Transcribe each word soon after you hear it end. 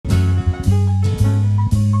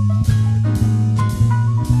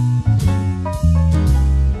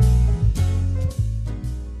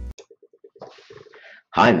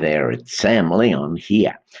Hi there, it's Sam Leon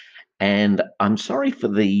here, and I'm sorry for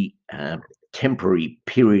the temporary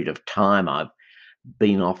period of time I've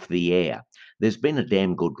been off the air. There's been a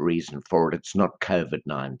damn good reason for it. It's not COVID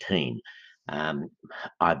 19. Um,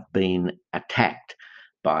 I've been attacked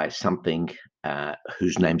by something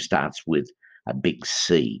whose name starts with a big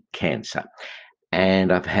C, cancer,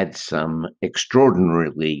 and I've had some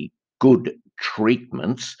extraordinarily good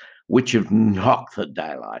treatments which have knocked the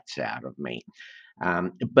daylights out of me.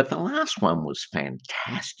 But the last one was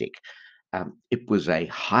fantastic. It was a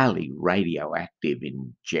highly radioactive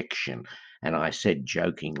injection. And I said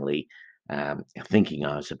jokingly, thinking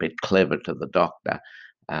I was a bit clever to the doctor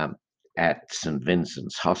um, at St.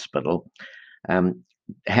 Vincent's Hospital, um,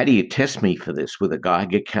 how do you test me for this? With a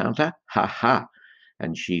Geiger counter? Ha ha.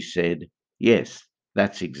 And she said, yes,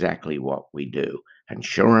 that's exactly what we do. And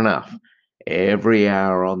sure enough, every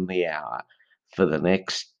hour on the hour for the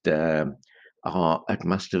next, it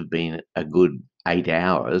must have been a good 8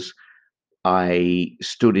 hours, I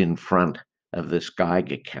stood in front of this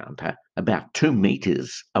Geiger counter about 2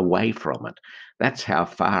 meters away from it. That's how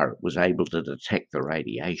far it was able to detect the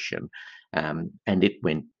radiation. And it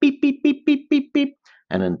went beep, beep, beep, beep, beep, beep.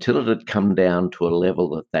 And until it had come down to a level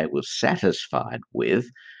that they were satisfied with,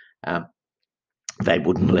 um, they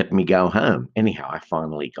wouldn't let me go home. Anyhow, I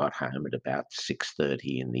finally got home at about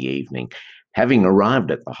 6:30 in the evening, having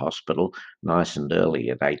arrived at the hospital nice and early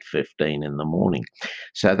at 8:15 in the morning.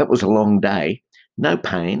 So that was a long day. No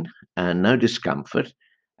pain, no discomfort.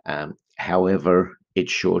 However, it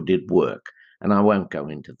sure did work. And I won't go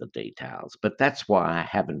into the details, but that's why I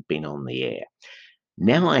haven't been on the air.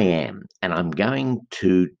 Now I am, and I'm going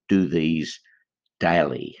to do these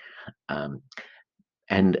daily. Um,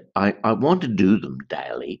 and I want to do them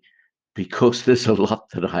daily because there's a lot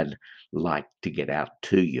that I'd like to get out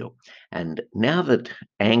to you. And now that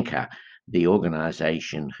Anchor, the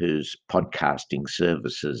organization whose podcasting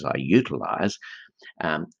services I utilize,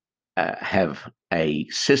 um, have a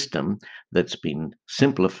system that's been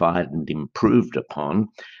simplified and improved upon,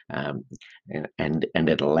 um, and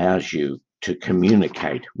it allows you to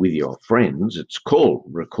communicate with your friends. It's called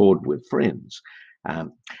Record with Friends,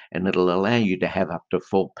 um, and it'll allow you to have up to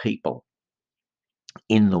 4 people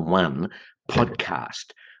in the one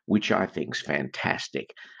podcast, which I think is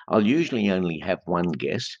fantastic. I'll usually only have one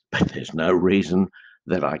guest, but there's no reason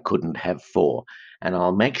that I couldn't have four. And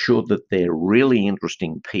I'll make sure that they're really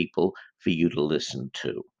interesting people for you to listen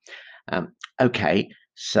to. Um, okay,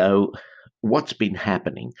 so what's been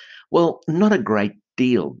happening? Well, not a great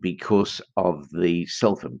deal because of the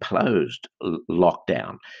self imposed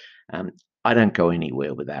lockdown. Um, I don't go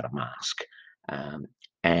anywhere without a mask. Um,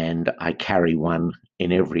 and I carry one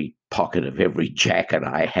in every pocket of every jacket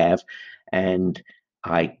I have. And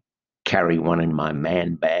I carry one in my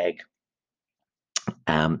man bag.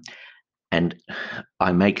 Um, and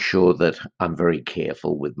I make sure that I'm very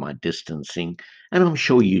careful with my distancing. And I'm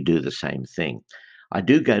sure you do the same thing. I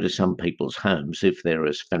do go to some people's homes if they're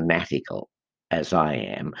as fanatical as I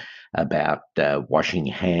am about washing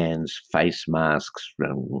hands, face masks,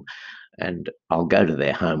 and I'll go to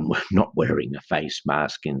their home not wearing a face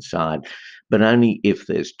mask inside, but only if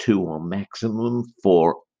there's two or maximum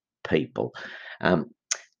 4 people. Um,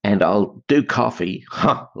 and I'll do coffee.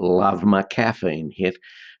 Love my caffeine hit.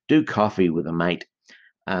 Do coffee with a mate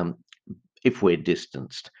um, if we're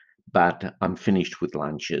distanced. But I'm finished with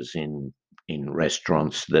lunches in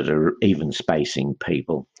restaurants that are even spacing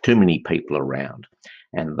people. Too many people around,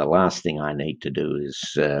 and the last thing I need to do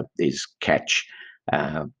is catch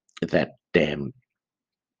uh, that damn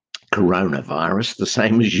coronavirus, the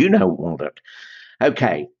same as you don't want it.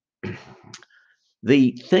 Okay,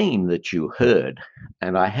 the theme that you heard,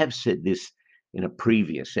 and I have said this in a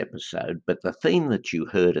previous episode, but the theme that you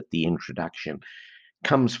heard at the introduction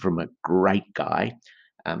comes from a great guy.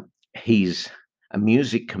 He's a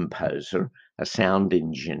music composer, a sound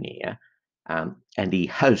engineer, and he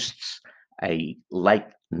hosts a late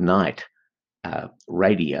night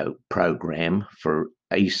radio program for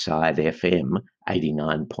Eastside FM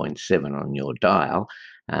 89.7 on your dial.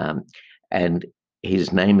 Um, and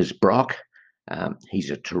his name is Brock.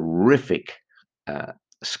 He's a terrific uh,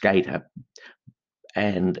 skater,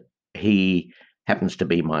 and he happens to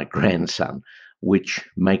be my grandson, which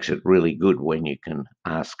makes it really good when you can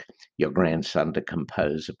ask your grandson to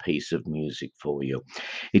compose a piece of music for you.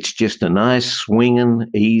 It's just a nice, swinging,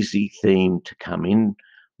 easy theme to come in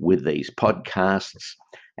with these podcasts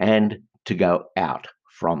and to go out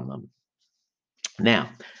from them. Now,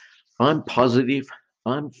 I'm positive,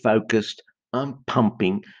 I'm focused, I'm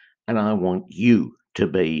pumping, and I want you to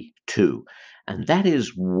be too. And that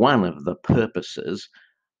is one of the purposes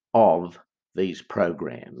of these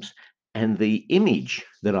programs. And the image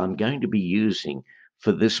that I'm going to be using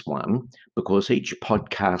for this one, because each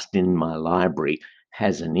podcast in my library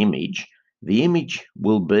has an image, the image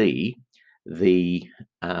will be the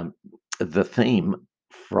um, the theme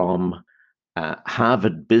from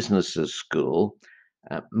Harvard Business School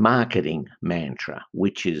marketing mantra,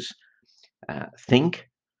 which is think,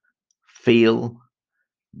 feel,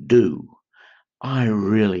 do. I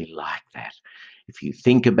really like that. If you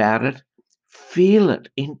think about it, feel it,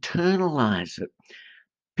 internalize it,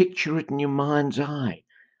 picture it in your mind's eye,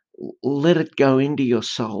 let it go into your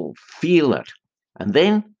soul, feel it, and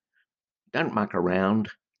then don't muck around,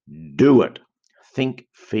 do it. Think,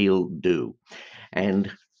 feel, do.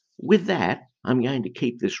 And with that, I'm going to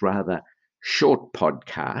keep this rather short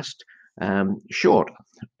podcast short,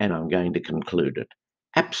 and I'm going to conclude it.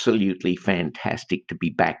 Absolutely fantastic to be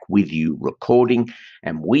back with you recording,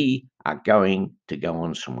 and we are going to go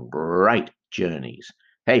on some great journeys.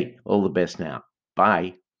 Hey, all the best now.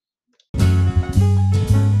 Bye.